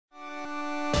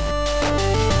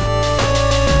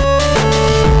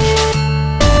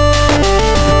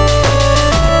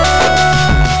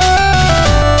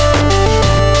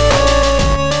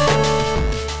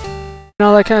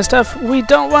that kind of stuff. We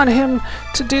don't want him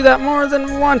to do that more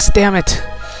than once, damn it.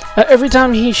 Every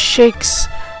time he shakes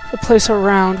the place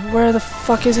around, where the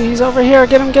fuck is he? He's over here.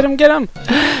 Get him, get him, get him.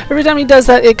 Every time he does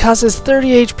that, it causes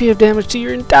 30 HP of damage to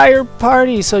your entire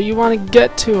party, so you want to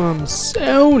get to him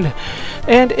soon.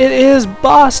 And it is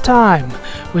boss time.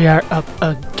 We are up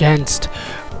against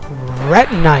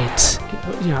Retinite.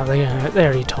 You know, they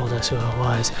already told us who it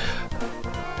was.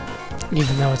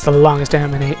 Even though it's the longest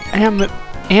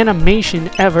animation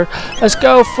ever. Let's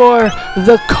go for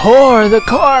the core. The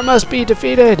core must be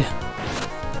defeated.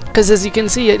 Because as you can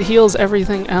see, it heals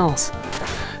everything else.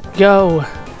 Go.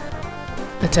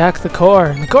 Attack the core.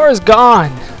 And the core is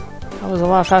gone. That was a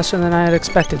lot faster than I had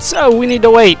expected. So we need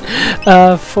to wait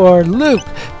for Luke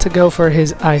to go for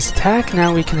his ice attack.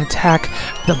 Now we can attack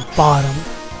the bottom.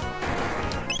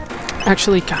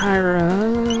 Actually,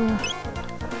 Kyra...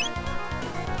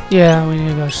 Yeah, we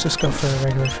need to just go for a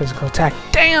regular physical attack.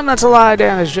 Damn, that's a lot of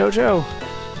damage, Jojo.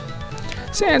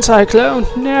 Sand Cyclone,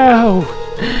 no!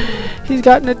 He's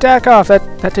got an attack off.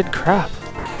 That did crap.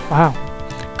 Wow.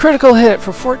 Critical hit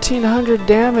for 1400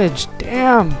 damage.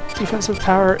 Damn. Defensive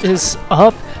power is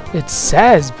up, it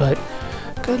says, but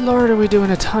good lord, are we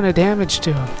doing a ton of damage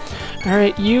to him.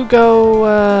 Alright, you go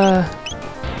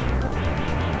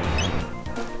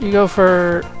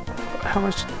for... How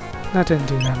much? That didn't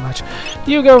do that much.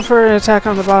 You go for an attack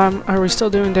on the bottom. Are we still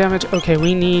doing damage? Okay,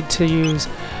 we need to use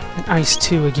an Ice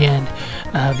 2 again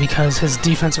because his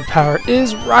defensive power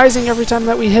is rising every time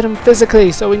that we hit him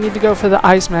physically. So we need to go for the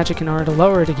Ice Magic in order to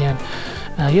lower it again.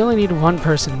 You only need one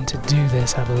person to do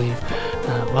this, I believe.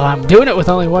 Well, I'm doing it with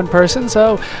only one person,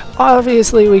 so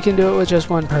obviously we can do it with just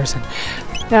one person.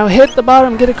 Now hit the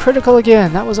bottom, get a critical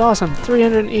again. That was awesome.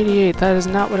 388. That is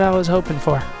not what I was hoping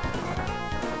for.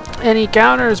 And he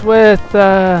counters with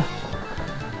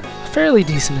fairly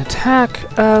decent attack.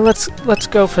 Let's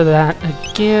go for that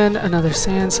again. Another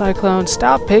Sand Cyclone.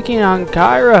 Stop picking on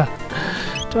Kyra.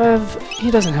 Do I have?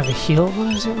 He doesn't have a heal.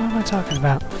 What is it? What am I talking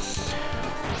about?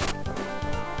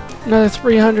 Another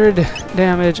 300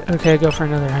 damage. Okay, go for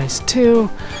another Ice 2.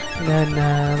 And then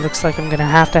looks like I'm gonna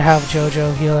have to have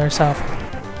JoJo heal herself.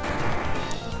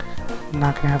 I'm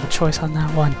not gonna have a choice on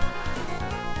that one.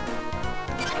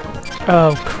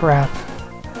 Oh crap.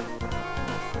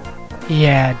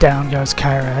 Yeah, down goes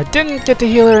Kyra. I didn't get to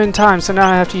heal her in time, so now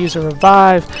I have to use a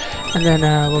revive. And then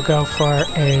we'll go for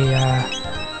a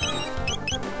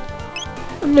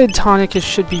mid-tonic. It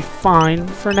should be fine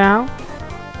for now.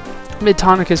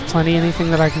 Mid-tonic is plenty. Anything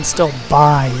that I can still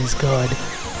buy is good.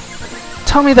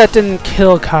 Tell me that didn't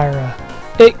kill Kyra.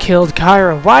 It killed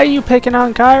Kyra. Why are you picking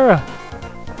on Kyra?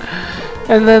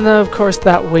 And then, of course,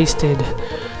 that wasted...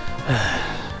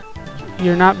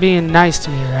 You're not being nice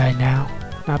to me right now.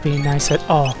 Not being nice at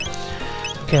all.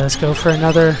 Okay, let's go for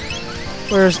another...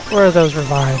 Where are those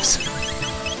revives?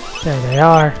 There they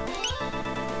are.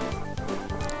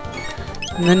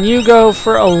 And then you go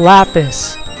for a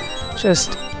Lapis.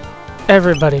 Just...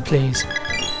 Everybody, please.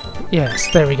 Yes,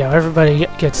 there we go. Everybody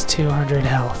gets 200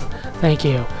 health. Thank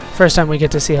you. First time we get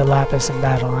to see a Lapis in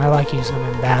battle. I like using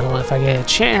them in battle if I get a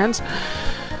chance.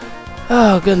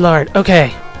 Oh, good lord.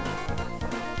 Okay.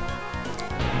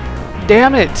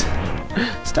 Damn it!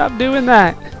 Stop doing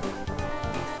that!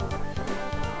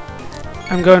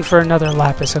 I'm going for another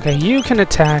Lapis. Okay, you can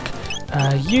attack.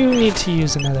 You need to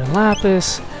use another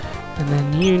Lapis. And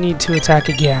then you need to attack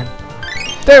again.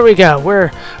 There we go!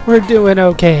 We're doing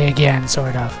okay again,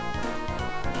 sort of.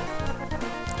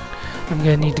 I'm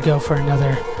gonna need to go for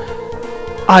another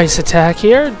Ice attack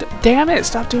here. Damn it!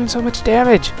 Stop doing so much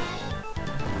damage!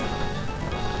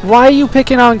 Why are you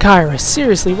picking on Kyra?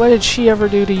 Seriously, what did she ever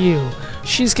do to you?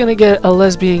 She's gonna get a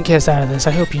lesbian kiss out of this.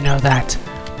 I hope you know that.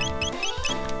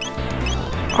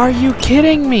 Are you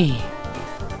kidding me?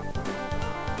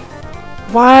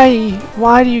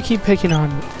 Why do you keep picking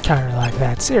on Kyra like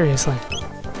that? Seriously.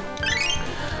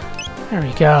 There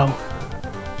we go.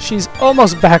 She's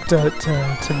almost back to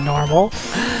normal.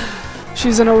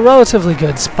 She's in a relatively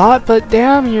good spot, but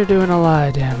damn, you're doing a lot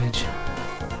of damage.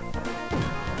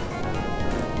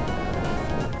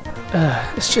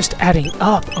 It's just adding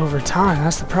up over time.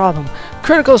 That's the problem.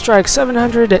 Critical strike,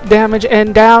 700 damage,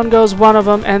 and down goes one of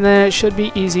them, and then it should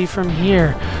be easy from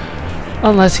here.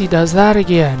 Unless he does that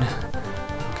again.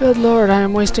 Good lord, I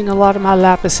am wasting a lot of my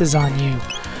Lapises on you.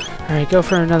 Alright, go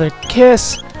for another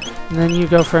kiss, and then you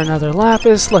go for another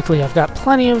Lapis. Luckily, I've got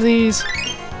plenty of these.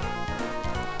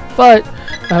 But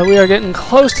we are getting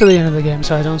close to the end of the game,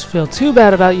 so I don't feel too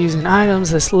bad about using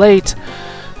items this late.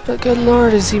 But good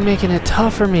lord, is he making it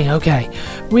tough for me? Okay,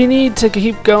 we need to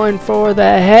keep going for the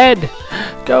head.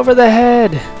 Go for the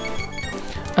head.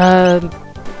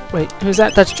 Wait, who's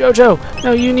that? That's JoJo!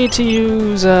 No, you need to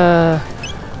use,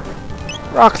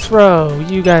 rock throw.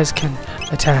 You guys can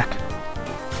attack.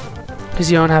 Because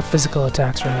you don't have physical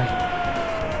attacks, really.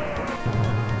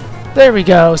 There we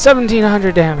go!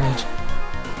 1700 damage.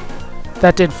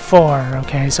 That did 4.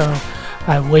 Okay, so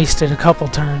I wasted a couple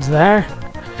turns there.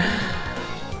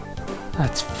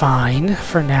 That's fine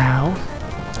for now.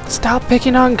 Stop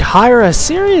picking on Kyra!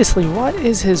 Seriously, what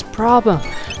is his problem?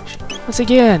 Once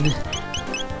again,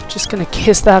 just gonna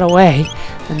kiss that away.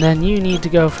 And then you need to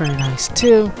go for an ice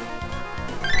too.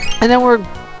 And then we're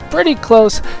pretty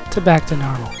close to back to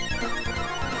normal.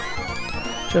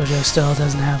 JoJo still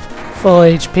doesn't have full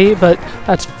HP, but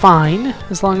that's fine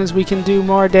as long as we can do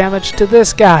more damage to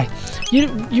this guy. You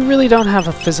really don't have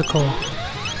a physical.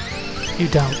 You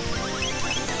don't.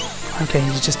 Okay,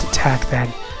 you just attack then.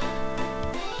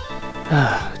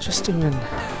 Just doing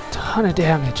a ton of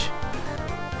damage.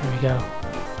 There we go.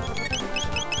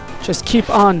 Just keep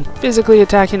on physically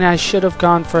attacking. I should have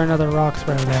gone for another rock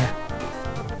throw there.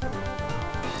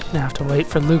 Now I have to wait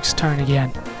for Luke's turn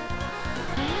again.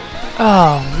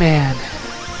 Oh man.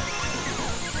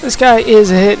 This guy is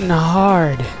hitting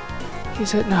hard.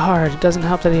 He's hitting hard. It doesn't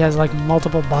help that he has like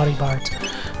multiple body parts.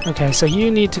 Okay, so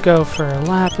you need to go for a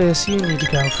lapis, you need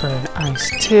to go for an ice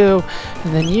too,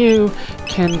 and then you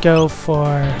can go for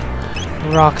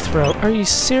rock throw. Are you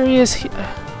serious?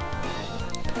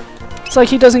 It's like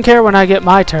he doesn't care when I get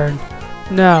my turn.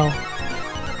 No.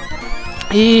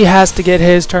 He has to get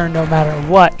his turn no matter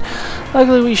what.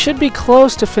 Luckily, we should be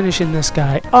close to finishing this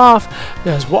guy off.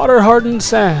 There's water-hardened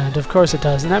sand. Of course it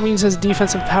does. And that means his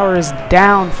defensive power is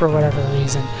down for whatever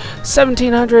reason.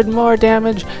 1700 more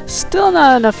damage. Still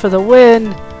not enough for the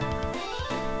win.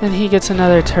 And he gets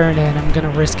another turn in. I'm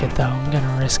going to risk it, though. I'm going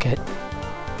to risk it.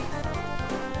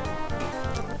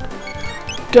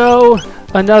 Go.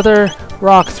 Another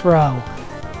rock throw.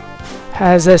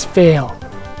 How does this feel?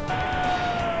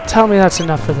 Tell me that's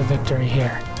enough for the victory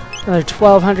here. Another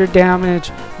 1200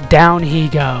 damage. Down he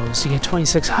goes. You get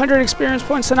 2600 experience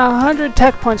points and 100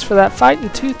 tech points for that fight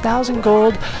and 2000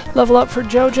 gold. Level up for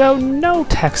JoJo. No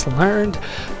techs learned,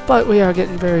 but we are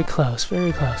getting very close.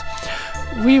 Very close.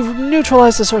 We've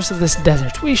neutralized the source of this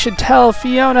desert. We should tell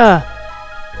Fiona.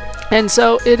 And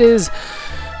so it is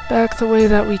back the way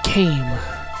that we came.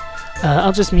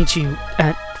 I'll just meet you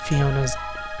at Fiona's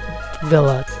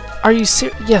villa. Are you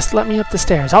serious? Yes, let me up the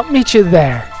stairs. I'll meet you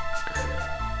there.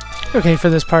 Okay, for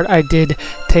this part, I did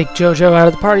take JoJo out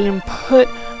of the party and put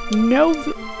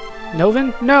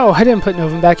Novin? No, I didn't put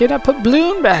Novin back in. I put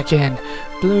Bloon back in.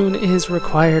 Bloon is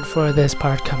required for this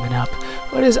part coming up.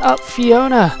 What is up,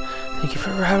 Fiona? Thank you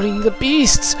for routing the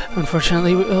beasts.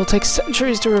 Unfortunately, it will take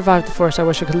centuries to revive the forest. I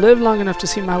wish I could live long enough to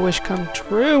see my wish come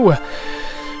true.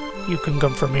 You can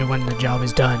come for me when the job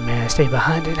is done. May I stay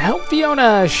behind and help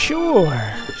Fiona? Sure.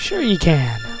 Sure you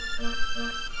can.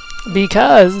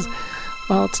 Because,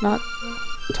 well, it's not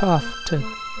tough to...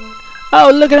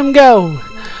 Oh, look at him go!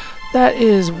 That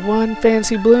is one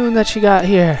fancy Bloon that she got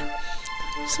here.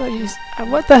 So he's...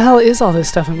 What the hell is all this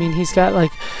stuff? I mean, he's got,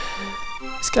 like...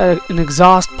 He's got an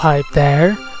exhaust pipe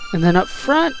there. And then up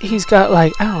front, he's got,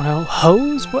 like, I don't know,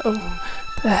 hose? What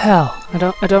the hell?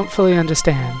 I don't fully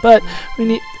understand. But we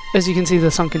need... As you can see, the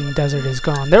sunken desert is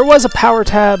gone. There was a power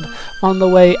tab on the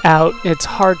way out. It's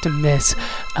hard to miss,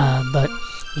 but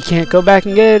you can't go back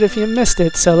and get it if you missed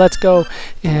it. So let's go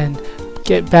and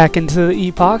get back into the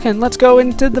epoch, and let's go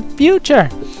into the future,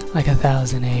 like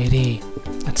 1000 AD.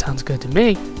 That sounds good to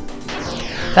me.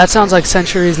 That sounds like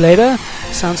centuries later.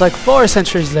 Sounds like 4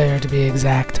 centuries later, to be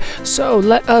exact. So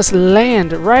let us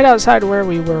land right outside where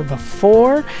we were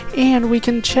before, and we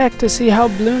can check to see how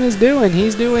Bloon is doing.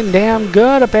 He's doing damn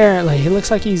good, apparently. He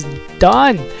looks like he's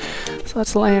done. So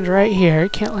let's land right here.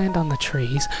 Can't land on the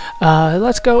trees.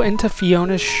 Let's go into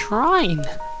Fiona's shrine.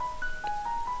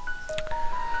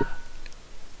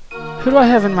 Who do I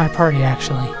have in my party,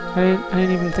 actually? I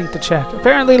didn't even think to check.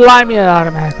 Apparently, Limea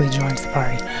automatically joins the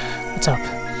party. What's up?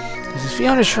 This is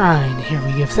Fiona's shrine. Here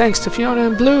we give thanks to Fiona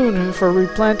and Bloon for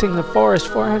replanting the forest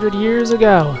 400 years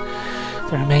ago.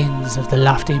 The remains of the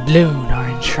lofty Bloon are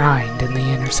enshrined in the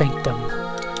inner sanctum.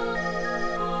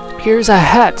 Here's a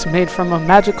hat made from a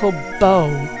magical bow.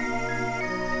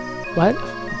 What?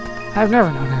 I've never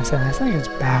known how to say that. I think it's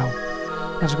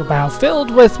bow. Magical bow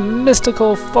filled with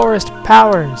mystical forest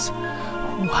powers.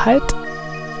 What?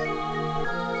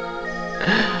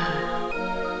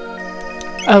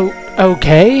 Oh,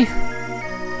 okay.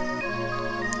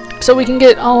 So we can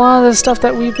get a lot of the stuff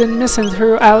that we've been missing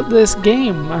throughout this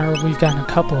game, or we've gotten a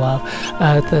couple of.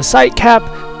 The sight cap,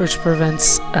 which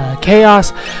prevents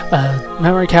chaos.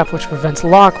 Memory cap, which prevents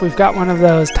lock. We've got one of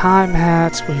those. Time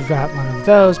hats. We've got one of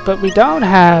those. But we don't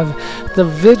have the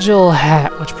vigil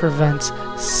hat, which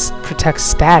protects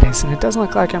status. And it doesn't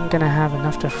look like I'm going to have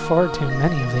enough to afford too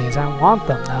many of these. I want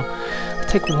them, though. I'll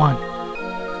take one.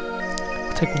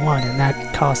 And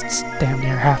that costs damn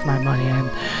near half my money, and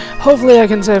hopefully I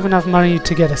can save enough money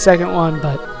to get a second one,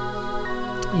 but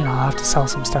you know, I'll have to sell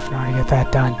some stuff in order to get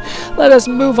that done. Let us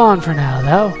move on for now,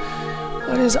 though.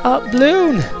 What is up,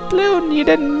 Bloon? Bloon, you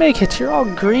didn't make it. You're all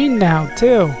green now,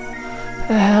 too.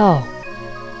 The hell?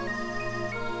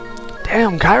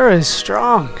 Damn, Kyra is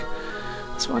strong.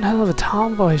 That's one hell of a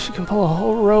tomboy. She can pull a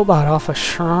whole robot off a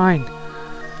shrine.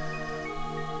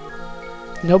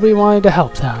 Nobody wanted to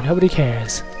help, though. Nobody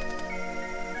cares.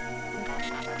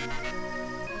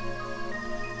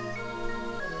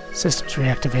 Systems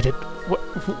reactivated.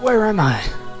 Where am I?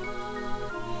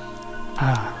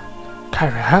 Ah,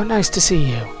 Kyra, how nice to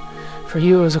see you. For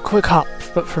you it was a quick hop,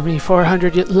 but for me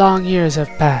 400 long years have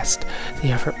passed. The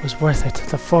effort was worth it.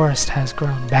 The forest has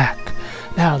grown back.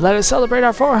 Now let us celebrate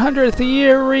our 400th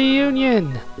year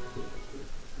reunion.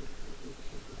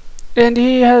 And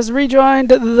he has rejoined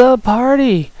the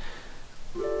party.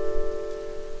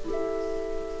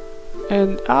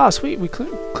 And, sweet, we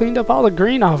cleaned up all the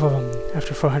green off of him.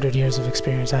 After 400 years of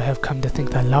experience, I have come to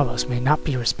think that Lavos may not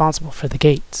be responsible for the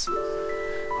gates.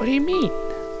 What do you mean?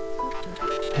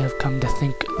 I have come to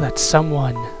think that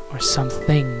someone or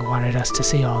something wanted us to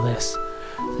see all this.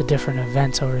 The different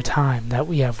events over time that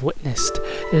we have witnessed.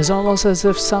 It is almost as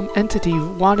if some entity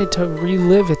wanted to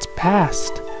relive its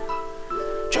past.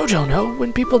 Jojo, no?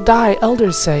 When people die,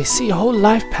 elders say, see a whole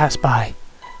life pass by.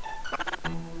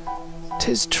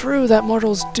 'Tis true that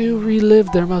mortals do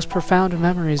relive their most profound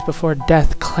memories before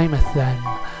death claimeth them.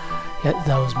 Yet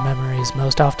those memories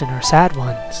most often are sad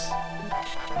ones.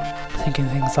 Thinking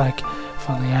things like, if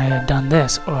only I had done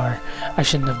this, or I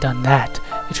shouldn't have done that,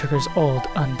 it triggers old,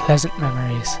 unpleasant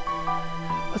memories.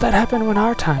 Will that happen when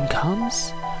our time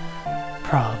comes?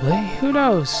 Probably. Who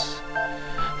knows?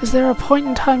 Is there a point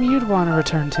in time you'd want to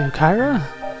return to, Kyra?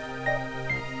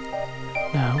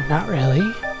 No, not really.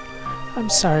 I'm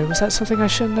sorry, was that something I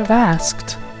shouldn't have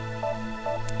asked?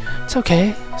 It's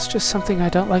okay, it's just something I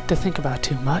don't like to think about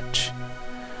too much.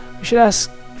 We should ask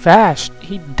Vash.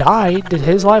 He died. Did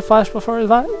his life flash before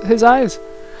his eyes?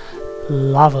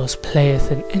 Lavos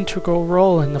playeth an integral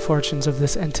role in the fortunes of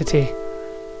this entity.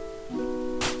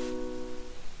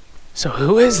 So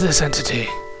who is this entity?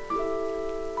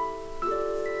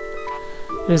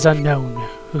 It is unknown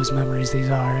whose memories these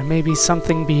are. It may be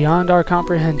something beyond our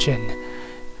comprehension.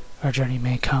 Our journey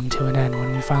may come to an end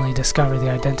when we finally discover the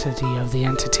identity of the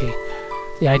entity.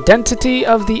 The identity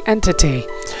of the entity!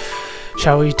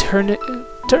 Shall we turn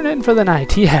in for the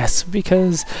night? Yes,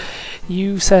 because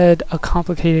you said a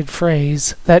complicated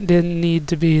phrase that didn't need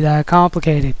to be that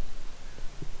complicated.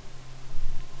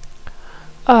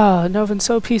 Ah, Novin's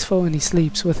so peaceful when he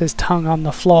sleeps with his tongue on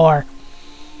the floor.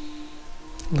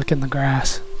 Licking the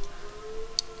grass.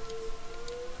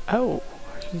 Oh,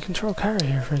 I can control Kyra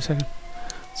here for a second.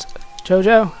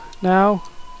 Jojo? No.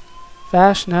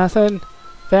 Vash? Nothing.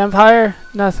 Vampire?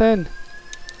 Nothing.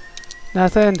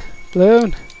 Nothing.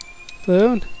 Bloon?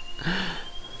 Bloon?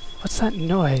 What's that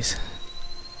noise?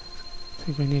 I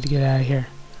think we need to get out of here.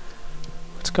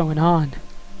 What's going on?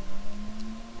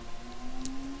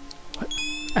 What?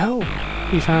 Oh,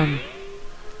 we found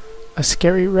a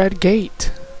scary red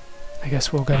gate. I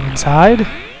guess we'll go inside.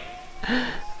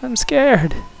 I'm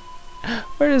scared.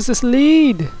 Where does this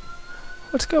lead?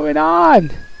 What's going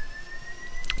on?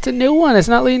 It's a new one. It's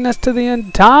not leading us to the end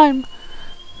of time.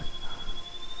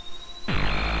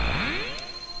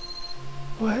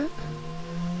 What?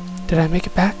 Did I make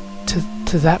it back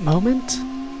to that moment?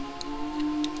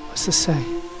 What's this say?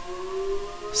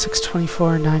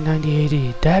 624 990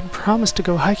 AD. Dad promised to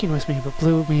go hiking with me, but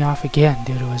blew me off again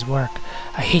due to his work.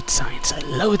 I hate science. I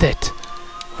loathe it.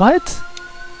 What?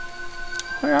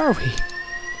 Where are we?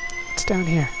 What's down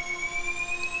here?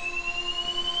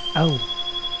 Oh.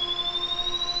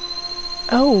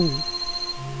 Oh.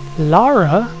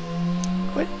 Lara?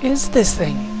 What is this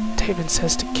thing? Taven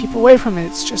says to keep away from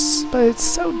it. But it's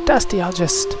so dusty, I'll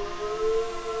just...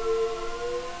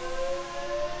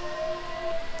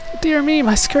 Dear me,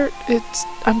 my skirt,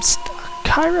 I'm stuck.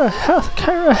 Kyra, help!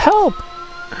 Kyra, help!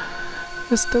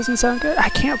 This doesn't sound good. I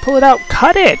can't pull it out.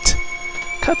 Cut it!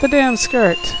 Cut the damn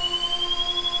skirt.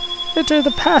 Enter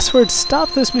the password. Stop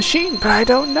this machine. But I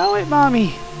don't know it,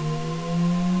 Mommy.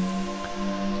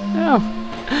 No.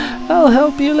 I'll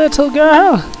help you, little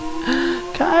girl.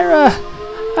 Kyra.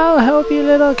 I'll help you,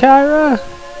 little Kyra.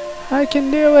 I can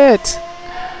do it.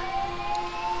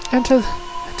 Enter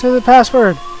to the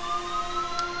password.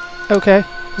 Okay.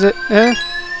 Is it?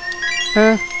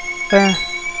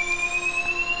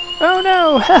 Oh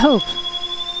no! Help!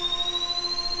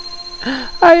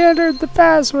 I entered the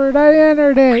password. I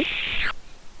entered it.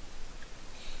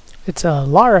 It's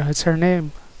Lara. It's her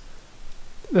name.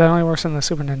 That only works on the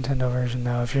Super Nintendo version,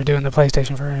 though. If you're doing the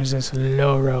PlayStation version, it's just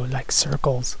Loro, like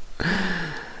circles.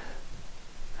 I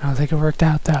don't think it worked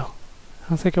out, though. I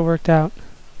don't think it worked out.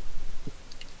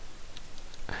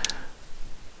 I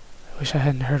wish I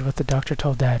hadn't heard what the doctor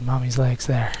told Dad. Mommy's legs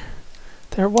there.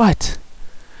 They're what?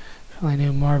 If I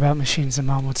knew more about machines, then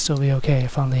Mom would still be okay.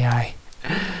 If only I...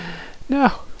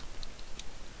 No.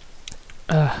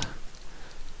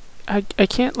 I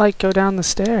can't, like, go down the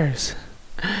stairs.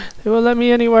 They won't let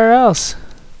me anywhere else.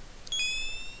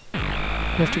 We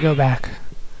have to go back.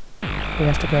 We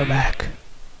have to go back.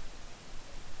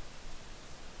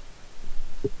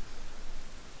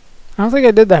 I don't think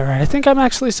I did that right. I think I'm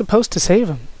actually supposed to save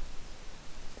him.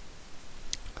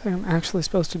 I think I'm actually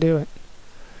supposed to do it.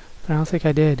 But I don't think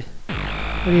I did.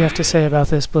 What do you have to say about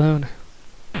this, Bloon?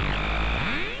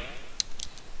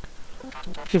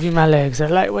 Give you my legs. They're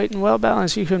lightweight and well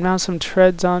balanced. You can mount some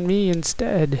treads on me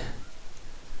instead.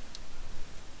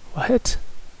 What?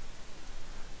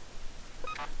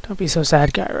 Don't be so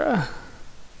sad, Kyra.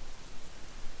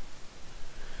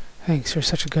 Thanks, you're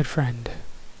such a good friend.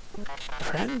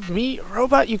 Friend? Me?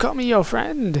 Robot? You call me your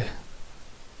friend?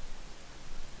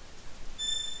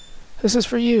 This is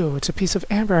for you. It's a piece of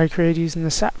amber I created using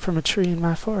the sap from a tree in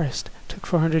my forest. Took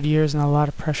 400 years and a lot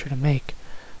of pressure to make.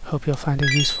 Hope you'll find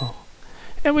it useful.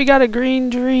 And we got a green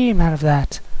dream out of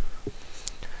that.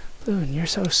 Bloon, you're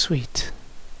so sweet.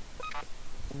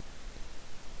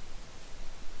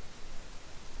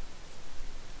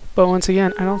 But once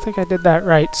again, I don't think I did that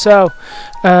right. So,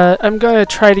 I'm going to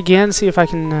try it again, see if I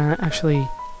can actually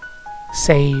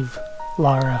save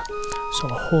Lara. So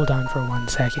hold on for 1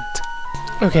 second.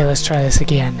 Okay, let's try this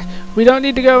again. We don't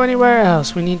need to go anywhere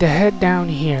else. We need to head down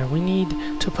here. We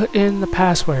need to put in the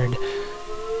password.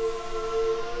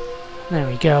 There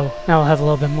we go. Now we'll have a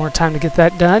little bit more time to get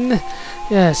that done.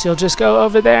 Yes, you'll just go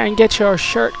over there and get your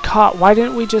shirt caught. Why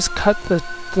didn't we just cut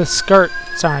the skirt?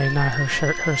 Sorry, not her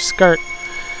shirt, her skirt.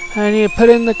 I need to put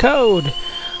in the code,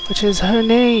 which is her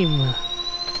name,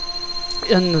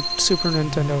 in the Super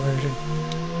Nintendo version.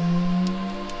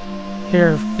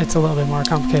 Here, it's a little bit more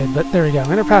complicated, but there we go.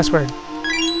 Enter password.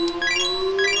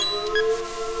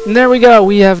 And there we go.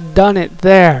 We have done it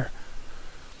there.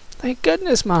 Thank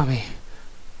goodness, Mommy.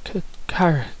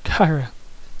 Kyra.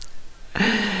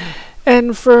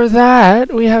 And for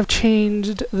that, we have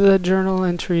changed the journal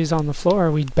entries on the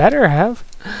floor. We'd better have.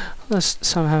 Unless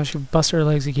somehow she busts her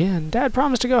legs again. Dad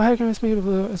promised to go hiking with me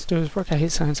to do his work. I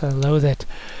hate science. I loathe it.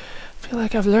 I feel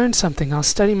like I've learned something. I'll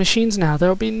study machines now.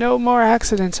 There'll be no more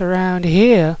accidents around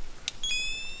here.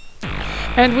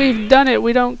 And we've done it.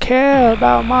 We don't care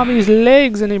about Mommy's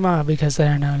legs anymore because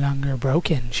they're no longer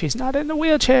broken. She's not in the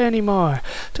wheelchair anymore.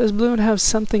 Does Bloon have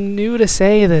something new to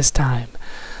say this time?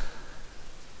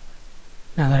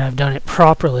 Now that I've done it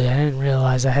properly, I didn't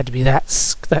realize I had to be that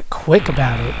quick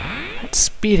about it. That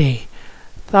speedy.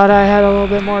 Thought I had a little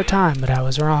bit more time, but I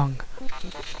was wrong.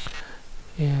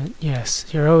 Yeah, yes,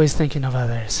 you're always thinking of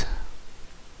others.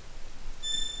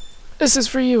 This is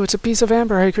for you. It's a piece of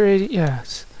amber I created.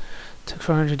 Yes. Took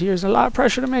 400 years and a lot of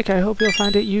pressure to make. I hope you'll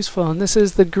find it useful. And this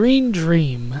is the green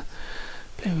dream.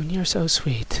 Bloon, you're so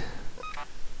sweet.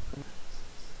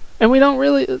 And we don't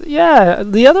really... Yeah,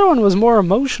 the other one was more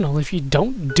emotional if you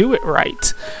don't do it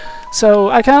right.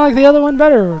 So I kind of like the other one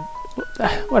better.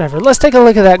 Whatever. Let's take a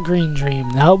look at that green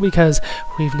dream, though, because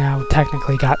we've now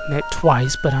technically gotten it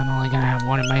twice, but I'm only going to have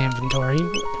one in my inventory.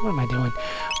 What am I doing?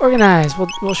 Organize.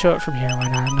 We'll show it from here. Why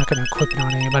not? I'm not going to equip it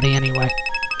on anybody anyway.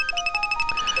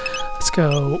 Let's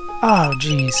go. Oh,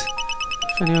 jeez.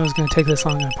 If I knew it was going to take this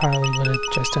long, I probably would have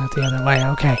just done it the other way.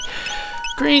 Okay.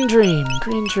 Green dream,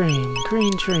 green dream,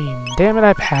 green dream. Damn it,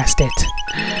 I passed it.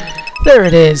 There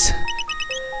it is.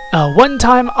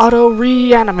 One-time auto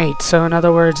reanimate. So in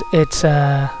other words, it's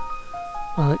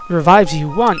well, it revives you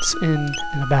once in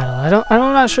a battle. I'm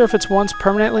not sure if it's once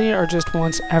permanently or just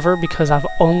once ever because I've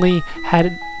only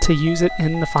had to use it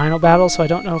in the final battle, so I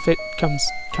don't know if it comes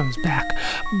back.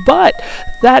 But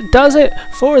that does it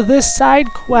for this side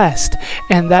quest,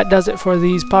 and that does it for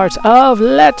these parts of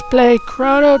Let's Play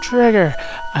Chrono Trigger.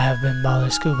 I have been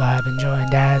Baller Scuba. I've been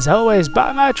joined as always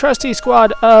by my trusty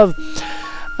squad of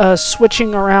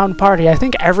switching around party. I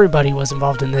think everybody was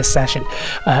involved in this session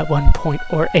at one point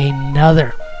or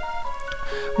another.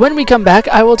 When we come back,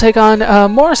 I will take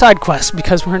on more side quests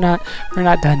because we're not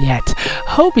done yet.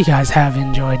 Hope you guys have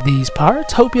enjoyed these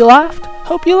parts. Hope you laughed.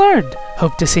 Hope you learned.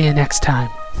 Hope to see you next time.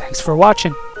 Thanks for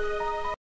watching.